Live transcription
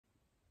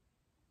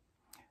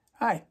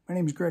Hi, my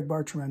name is Greg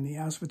Bartram. I'm the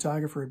house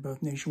photographer at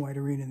both Nationwide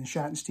Arena and the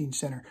Schottenstein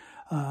Center.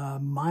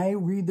 My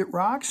read that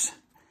rocks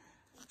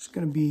is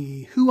going to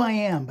be Who I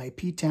Am by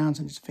Pete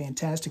Townshend. It's a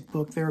fantastic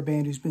book. They're a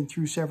band who's been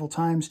through several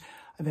times.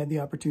 I've had the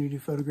opportunity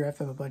to photograph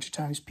them a bunch of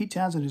times. Pete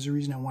Townshend is the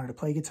reason I wanted to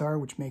play guitar,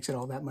 which makes it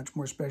all that much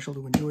more special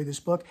to enjoy this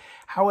book.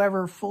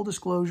 However, full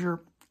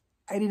disclosure,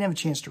 I didn't have a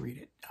chance to read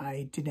it.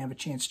 I didn't have a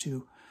chance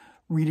to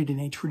read it in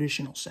a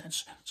traditional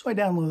sense. So I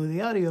downloaded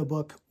the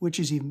audiobook,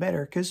 which is even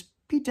better because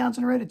Pete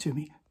Townshend read it to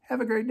me. Have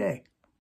a great day.